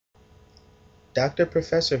Dr.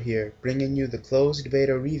 Professor here, bringing you the closed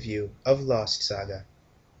beta review of Lost Saga.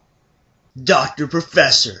 Dr.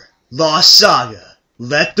 Professor, Lost Saga,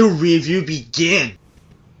 let the review begin!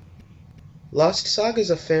 Lost Saga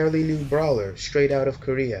is a fairly new brawler, straight out of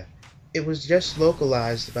Korea. It was just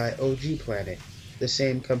localized by OG Planet, the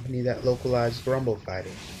same company that localized Rumble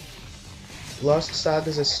Fighting. Lost Saga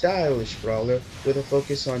is a stylish brawler with a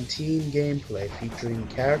focus on team gameplay featuring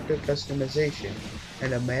character customization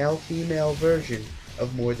and a male-female version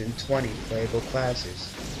of more than 20 playable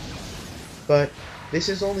classes. But this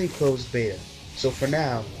is only closed beta, so for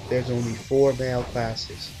now there's only 4 male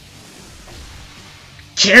classes.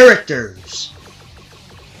 Characters!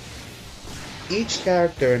 Each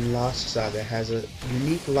character in Lost Saga has a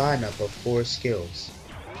unique lineup of 4 skills.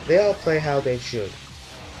 They all play how they should.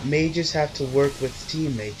 Mages have to work with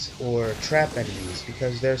teammates or trap enemies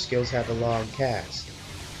because their skills have a long cast,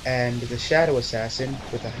 and the Shadow Assassin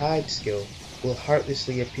with a hide skill will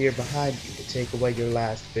heartlessly appear behind you to take away your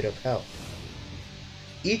last bit of health.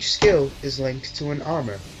 Each skill is linked to an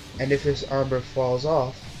armor, and if this armor falls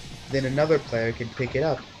off, then another player can pick it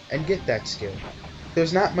up and get that skill.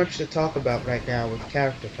 There's not much to talk about right now with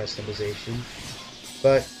character customization,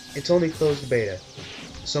 but it's only closed beta,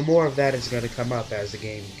 so more of that is going to come up as the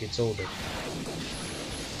game gets older.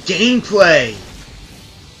 Gameplay!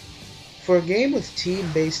 For a game with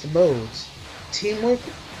team-based modes, teamwork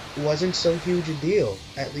wasn't so huge a deal,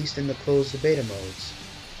 at least in the closed beta modes.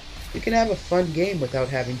 You can have a fun game without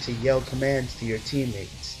having to yell commands to your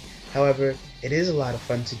teammates. However, it is a lot of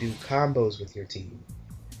fun to do combos with your team.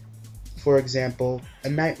 For example, a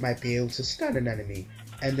knight might be able to stun an enemy,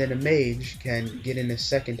 and then a mage can get in a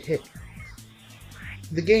second hit.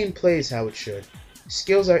 The game plays how it should.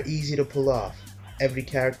 Skills are easy to pull off. Every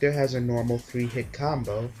character has a normal 3-hit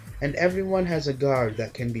combo, and everyone has a guard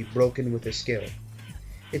that can be broken with a skill.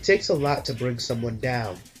 It takes a lot to bring someone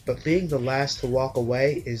down, but being the last to walk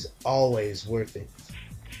away is always worth it.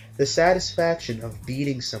 The satisfaction of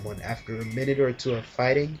beating someone after a minute or two of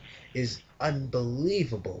fighting is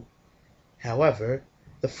unbelievable. However,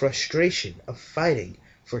 the frustration of fighting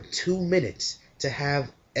for 2 minutes to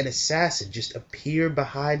have an assassin just appear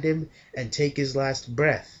behind him and take his last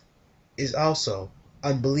breath is also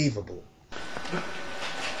unbelievable.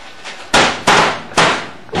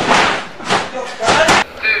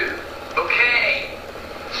 Dude, okay.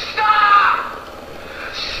 Stop!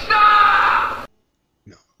 Stop!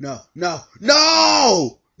 No!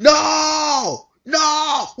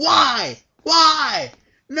 Why?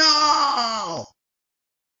 No!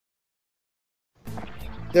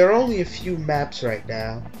 There are only a few maps right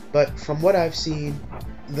now, but from what I've seen,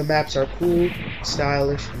 the maps are cool,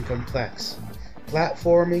 stylish, and complex.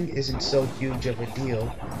 Platforming isn't so huge of a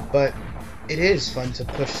deal, but it is fun to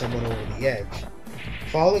push someone over the edge.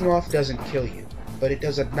 Falling off doesn't kill you, but it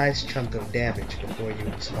does a nice chunk of damage before you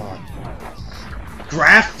respawn.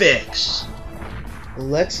 Graphics!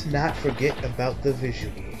 Let's not forget about the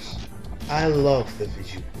visuals. I love the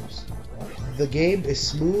visuals. The game is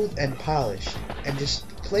smooth and polished, and just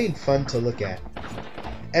plain fun to look at.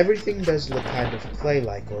 Everything does look kind of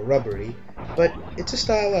clay-like or rubbery, but it's a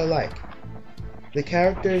style I like. The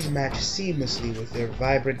characters match seamlessly with their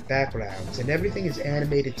vibrant backgrounds, and everything is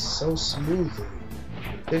animated so smoothly.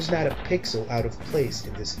 There's not a pixel out of place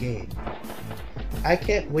in this game. I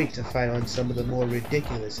can't wait to fight on some of the more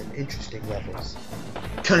ridiculous and interesting levels.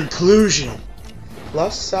 Conclusion!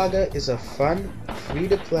 Lost Saga is a fun,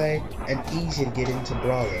 free-to-play, and easy-to-get into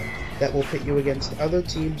brawler that will pit you against other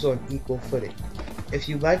teams on equal footing. If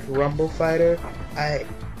you like Rumble Fighter, I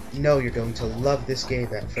know you're going to love this game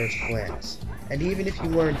at first glance. And even if you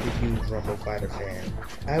weren't a huge Rumble Fighter fan,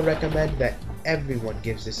 I recommend that everyone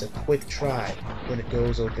gives this a quick try when it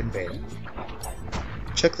goes open beta.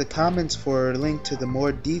 Check the comments for a link to the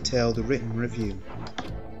more detailed written review.